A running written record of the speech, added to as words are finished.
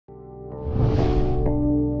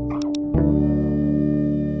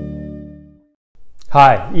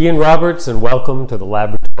Hi, Ian Roberts, and welcome to the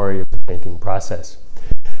Laboratory of the Painting Process.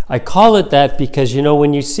 I call it that because, you know,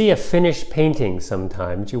 when you see a finished painting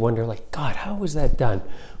sometimes, you wonder, like, God, how was that done?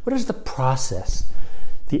 What is the process,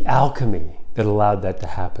 the alchemy that allowed that to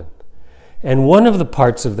happen? And one of the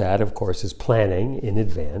parts of that, of course, is planning in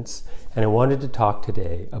advance, and I wanted to talk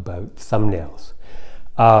today about thumbnails.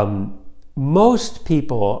 Most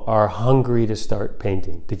people are hungry to start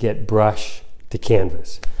painting, to get brush to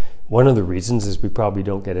canvas. One of the reasons is we probably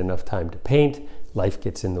don't get enough time to paint, life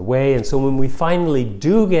gets in the way, and so when we finally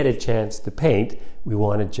do get a chance to paint, we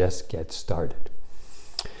want to just get started.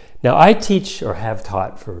 Now, I teach or have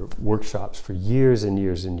taught for workshops for years and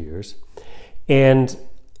years and years, and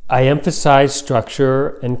I emphasize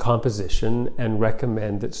structure and composition and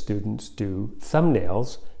recommend that students do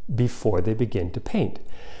thumbnails before they begin to paint.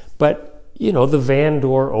 But you know, the van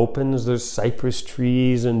door opens, there's cypress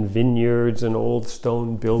trees and vineyards and old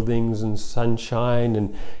stone buildings and sunshine,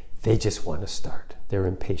 and they just want to start. They're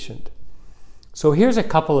impatient. So here's a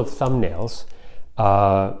couple of thumbnails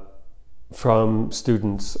from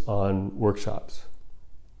students on workshops.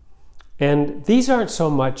 And these aren't so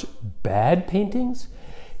much bad paintings,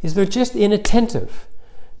 is they're just inattentive.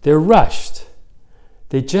 They're rushed.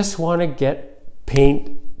 They just want to get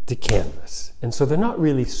paint to canvas. And so they're not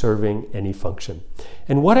really serving any function.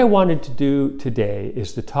 And what I wanted to do today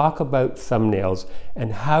is to talk about thumbnails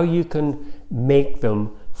and how you can make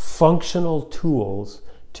them functional tools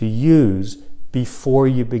to use before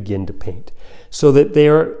you begin to paint. So that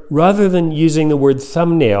they're, rather than using the word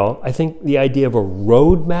thumbnail, I think the idea of a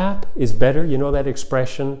road map is better. You know that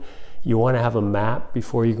expression? You want to have a map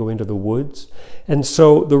before you go into the woods. And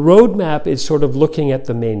so the road map is sort of looking at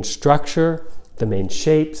the main structure, the main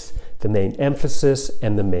shapes, the main emphasis,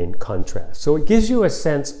 and the main contrast. So it gives you a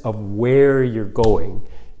sense of where you're going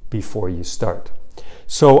before you start.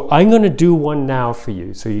 So I'm going to do one now for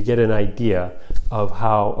you so you get an idea of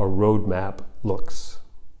how a road map looks.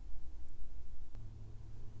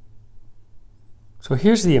 So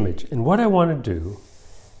here's the image, and what I want to do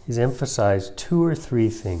is emphasize 2 or 3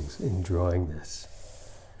 things in drawing this.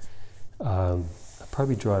 I'll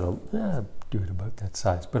probably draw it, do it about that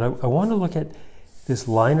size, but I want to look at this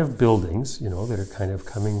line of buildings, you know, that are kind of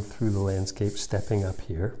coming through the landscape, stepping up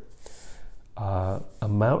here. A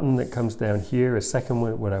mountain that comes down here, a second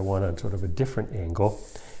one, what I want on sort of a different angle,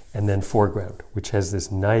 and then foreground, which has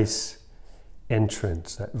this nice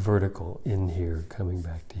entrance, that vertical in here, coming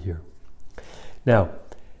back to here. Now,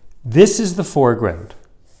 this is the foreground.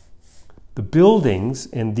 The buildings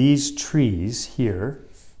and these trees here,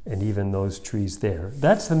 and even those trees there,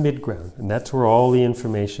 that's the midground, and that's where all the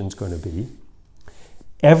information is going to be.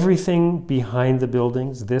 Everything behind the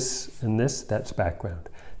buildings, this and this, that's background.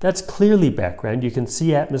 That's clearly background. You can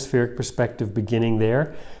see atmospheric perspective beginning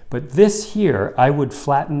there, but this here, I would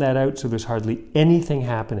flatten that out so there's hardly anything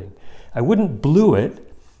happening. I wouldn't blue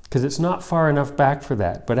it because it's not far enough back for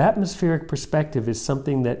that, but atmospheric perspective is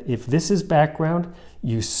something that if this is background,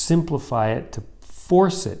 you simplify it to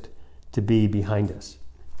force it to be behind us.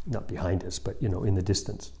 Not behind us, but you know, in the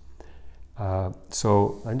distance.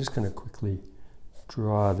 So I'm just going to quickly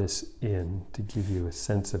draw this in to give you a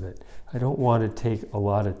sense of it. I don't want to take a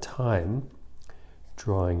lot of time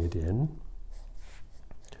drawing it in.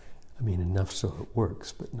 I mean, enough so it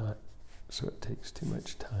works, but not so it takes too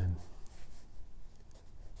much time.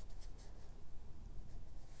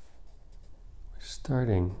 We're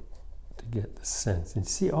starting to get the sense. And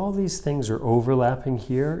see, all these things are overlapping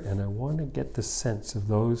here, and I want to get the sense of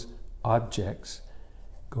those objects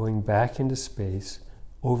going back into space,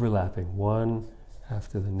 overlapping one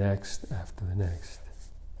after the next, after the next.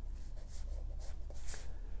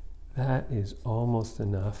 That is almost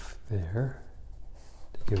enough there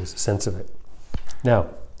to give us a sense of it.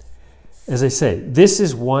 Now, as I say, this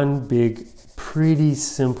is one big, pretty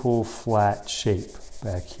simple, flat shape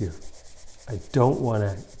back here. I don't want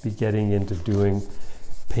to be getting into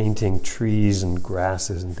painting trees and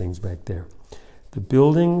grasses and things back there. The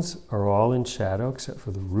buildings are all in shadow except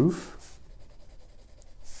for the roof.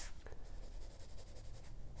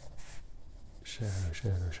 Shadow,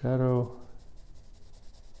 shadow, shadow.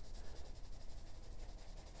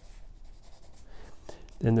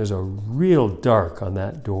 Then there's a real dark on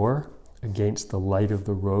that door against the light of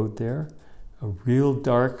the road there. A real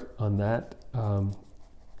dark on that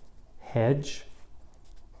hedge.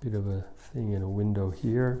 Bit of a thing in a window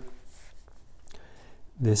here.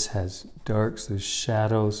 This has darks, there's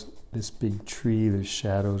shadows. This big tree, there's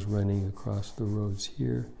shadows running across the roads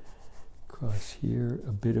here. Across here,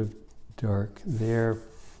 a bit of dark there.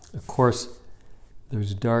 Of course,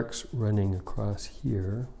 there's darks running across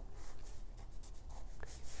here.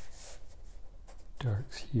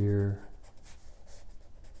 darks here.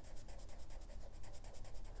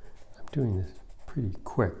 I'm doing this pretty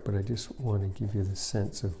quick, but I just want to give you the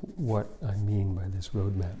sense of what I mean by this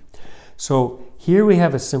roadmap. So here we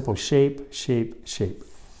have a simple shape, shape, shape.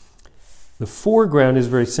 The foreground is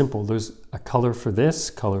very simple. There's a color for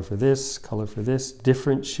this, color for this, color for this,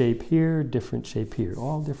 different shape here,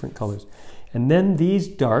 all different colors. And then these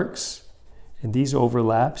darks and these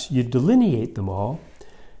overlaps, you delineate them all.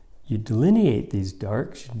 You delineate these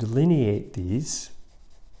darks, you delineate these,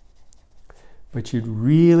 but you'd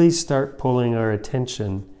really start pulling our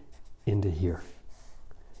attention into here.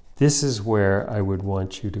 This is where I would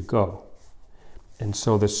want you to go. And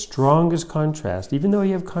so the strongest contrast, even though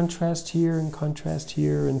you have contrast here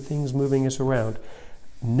and things moving us around,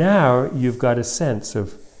 now you've got a sense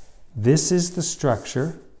of this is the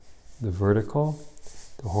structure, the vertical,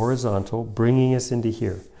 the horizontal, bringing us into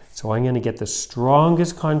here. So I'm going to get the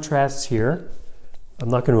strongest contrasts here. I'm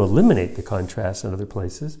not going to eliminate the contrasts in other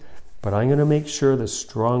places, but I'm going to make sure the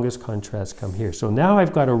strongest contrasts come here. So now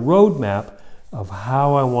I've got a roadmap of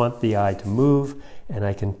how I want the eye to move, and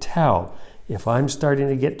I can tell if I'm starting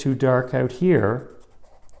to get too dark out here,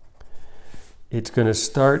 it's going to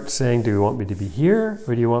start saying, do you want me to be here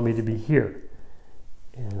or do you want me to be here?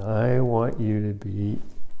 And I want you to be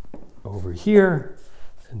over here.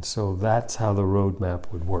 And so that's how the roadmap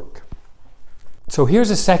would work. So here's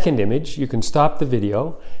a second image. You can stop the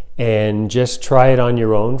video and just try it on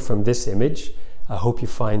your own from this image. I hope you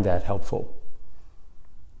find that helpful.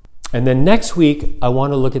 And then next week, I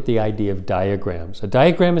want to look at the idea of diagrams. A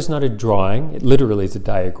diagram is not a drawing. It literally is a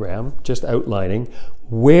diagram, just outlining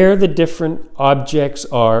where the different objects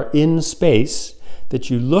are in space that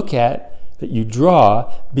you look at, that you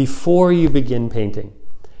draw before you begin painting.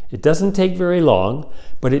 It doesn't take very long,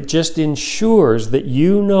 but it just ensures that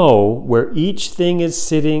you know where each thing is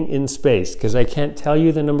sitting in space, because I can't tell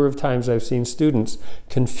you the number of times I've seen students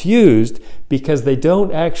confused because they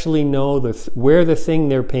don't actually know where the thing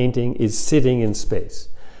they're painting is sitting in space.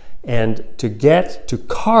 And to get to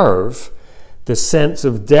carve the sense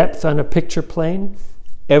of depth on a picture plane,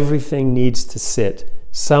 everything needs to sit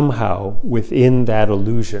somehow within that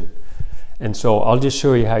illusion. And so I'll just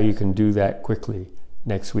show you how you can do that quickly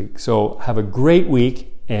next week. So have a great week,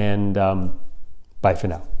 and bye for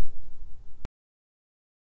now.